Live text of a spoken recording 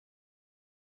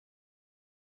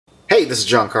Hey, this is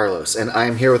John Carlos, and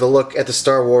I'm here with a look at the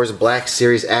Star Wars Black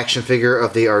Series action figure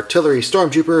of the Artillery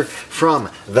Stormtrooper from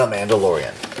The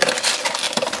Mandalorian.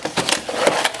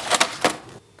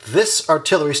 This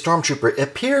Artillery Stormtrooper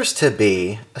appears to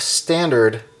be a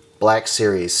standard Black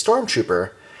Series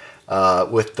Stormtrooper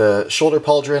with the shoulder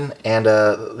pauldron and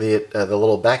the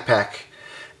little backpack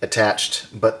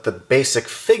attached, but the basic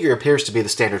figure appears to be the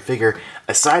standard figure,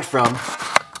 aside from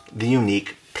the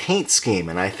unique paint scheme,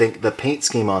 and I think the paint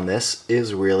scheme on this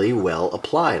is really well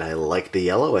applied. I like the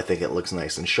yellow. I think it looks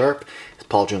nice and sharp. His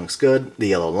pauldron looks good. The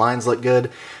yellow lines look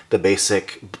good. The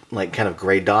basic, like, kind of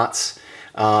gray dots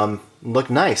look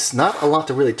nice. Not a lot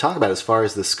to really talk about as far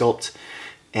as the sculpt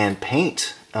and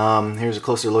paint. Here's a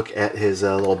closer look at his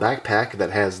little backpack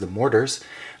that has the mortars.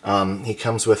 He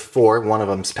comes with 4. One of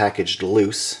them's packaged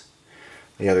loose.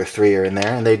 The other 3 are in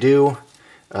there, and they do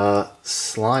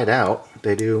slide out.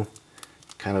 They do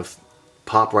kind of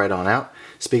pop right on out.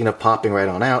 Speaking of popping right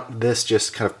on out, this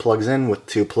just kind of plugs in with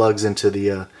 2 plugs into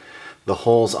the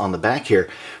holes on the back here.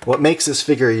 What makes this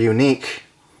figure unique,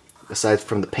 aside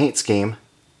from the paint scheme,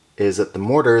 is that the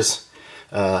mortars,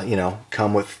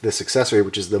 come with this accessory,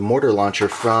 which is the mortar launcher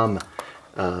from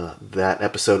that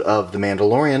episode of The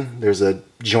Mandalorian. There's a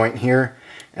joint here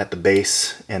at the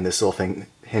base, and this little thing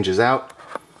hinges out.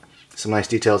 Some nice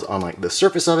details on like the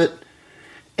surface of it.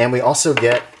 And we also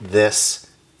get this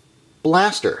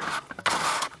blaster,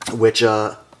 which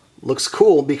looks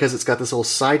cool because it's got this little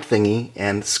side thingy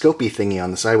and scopy thingy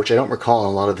on the side, which I don't recall in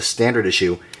a lot of the standard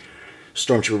issue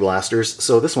Stormtrooper blasters,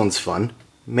 so this one's fun.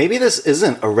 Maybe this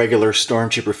isn't a regular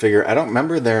Stormtrooper figure. I don't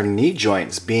remember their knee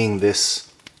joints being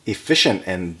this efficient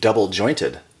and double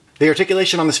jointed. The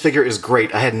articulation on this figure is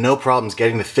great. I had no problems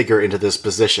getting the figure into this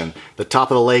position. The top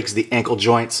of the legs, the ankle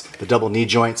joints, the double knee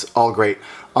joints, all great.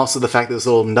 Also the fact that this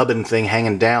little nubbin thing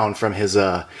hanging down from his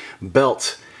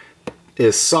belt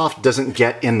is soft, doesn't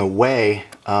get in the way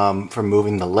from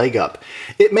moving the leg up.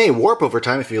 It may warp over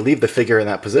time if you leave the figure in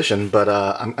that position, but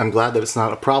I'm glad that it's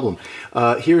not a problem.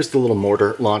 Here's the little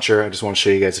mortar launcher. I just want to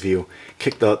show you guys, if you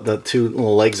kick the 2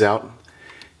 little legs out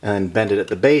and bend it at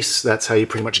the base, that's how you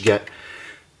pretty much get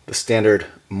the standard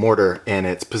mortar in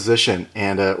its position,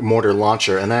 and a mortar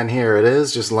launcher. And then here it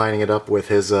is, just lining it up with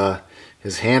his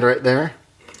hand right there,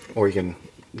 or you can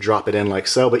drop it in like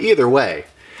so. But either way,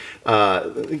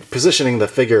 positioning the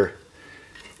figure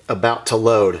about to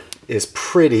load is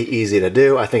pretty easy to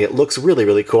do. I think it looks really,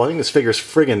 really cool. I think this figure's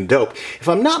friggin' dope. If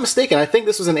I'm not mistaken, I think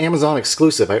this was an Amazon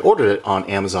exclusive. I ordered it on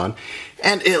Amazon,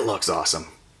 and it looks awesome.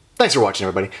 Thanks for watching,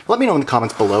 everybody. Let me know in the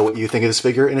comments below what you think of this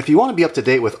figure, and if you want to be up to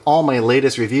date with all my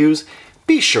latest reviews,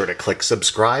 be sure to click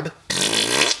subscribe.